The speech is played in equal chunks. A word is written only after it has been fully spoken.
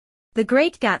The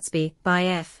Great Gatsby, by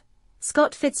F.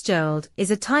 Scott Fitzgerald, is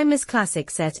a timeless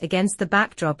classic set against the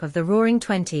backdrop of the Roaring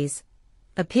Twenties,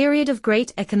 a period of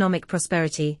great economic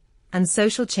prosperity and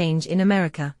social change in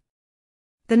America.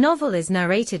 The novel is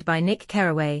narrated by Nick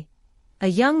Carraway, a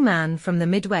young man from the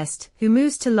Midwest who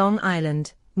moves to Long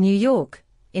Island, New York,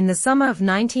 in the summer of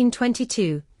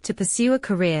 1922 to pursue a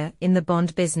career in the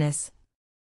bond business.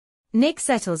 Nick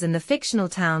settles in the fictional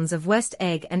towns of West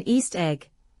Egg and East Egg,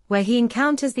 where he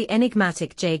encounters the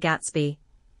enigmatic J. Gatsby,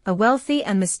 a wealthy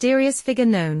and mysterious figure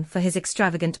known for his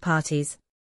extravagant parties.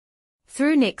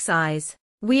 Through Nick's eyes,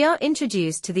 we are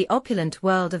introduced to the opulent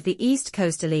world of the East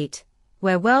Coast elite,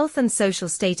 where wealth and social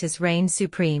status reign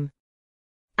supreme.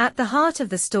 At the heart of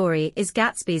the story is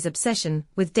Gatsby's obsession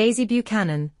with Daisy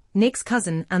Buchanan, Nick's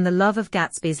cousin and the love of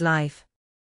Gatsby's life.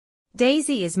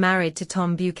 Daisy is married to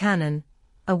Tom Buchanan,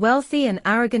 a wealthy and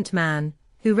arrogant man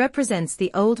who represents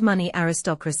the old money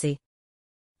aristocracy.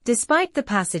 Despite the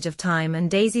passage of time and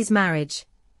Daisy's marriage,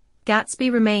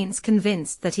 Gatsby remains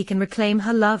convinced that he can reclaim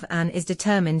her love and is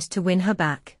determined to win her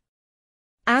back.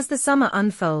 As the summer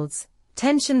unfolds,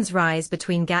 tensions rise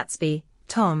between Gatsby,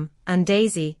 Tom, and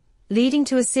Daisy, leading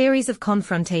to a series of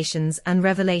confrontations and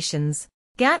revelations.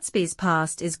 Gatsby's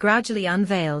past is gradually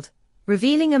unveiled,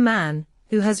 revealing a man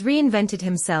who has reinvented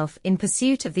himself in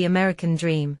pursuit of the American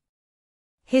dream.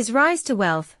 His rise to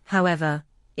wealth, however,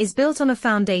 is built on a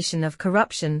foundation of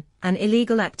corruption and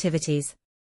illegal activities.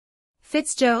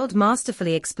 Fitzgerald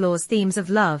masterfully explores themes of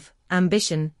love,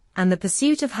 ambition, and the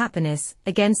pursuit of happiness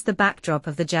against the backdrop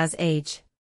of the Jazz Age.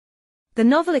 The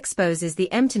novel exposes the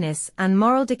emptiness and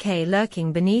moral decay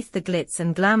lurking beneath the glitz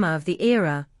and glamour of the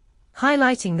era,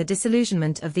 highlighting the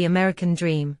disillusionment of the American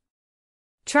dream.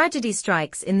 Tragedy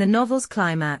strikes in the novel's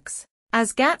climax,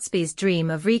 as Gatsby's dream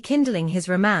of rekindling his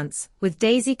romance with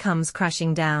Daisy comes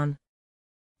crashing down.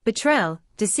 Betrayal,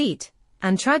 deceit,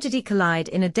 and tragedy collide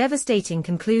in a devastating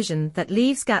conclusion that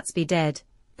leaves Gatsby dead,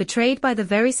 betrayed by the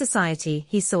very society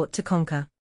he sought to conquer.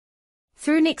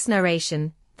 Through Nick's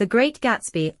narration, The Great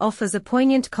Gatsby offers a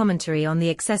poignant commentary on the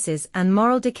excesses and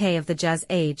moral decay of the Jazz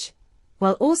Age,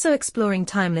 while also exploring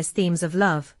timeless themes of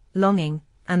love, longing,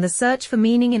 and the search for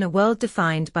meaning in a world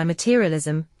defined by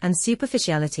materialism and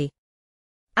superficiality.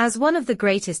 As one of the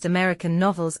greatest American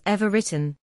novels ever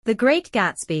written, The Great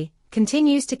Gatsby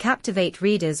continues to captivate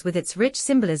readers with its rich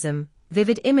symbolism,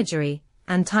 vivid imagery,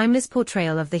 and timeless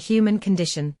portrayal of the human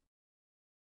condition.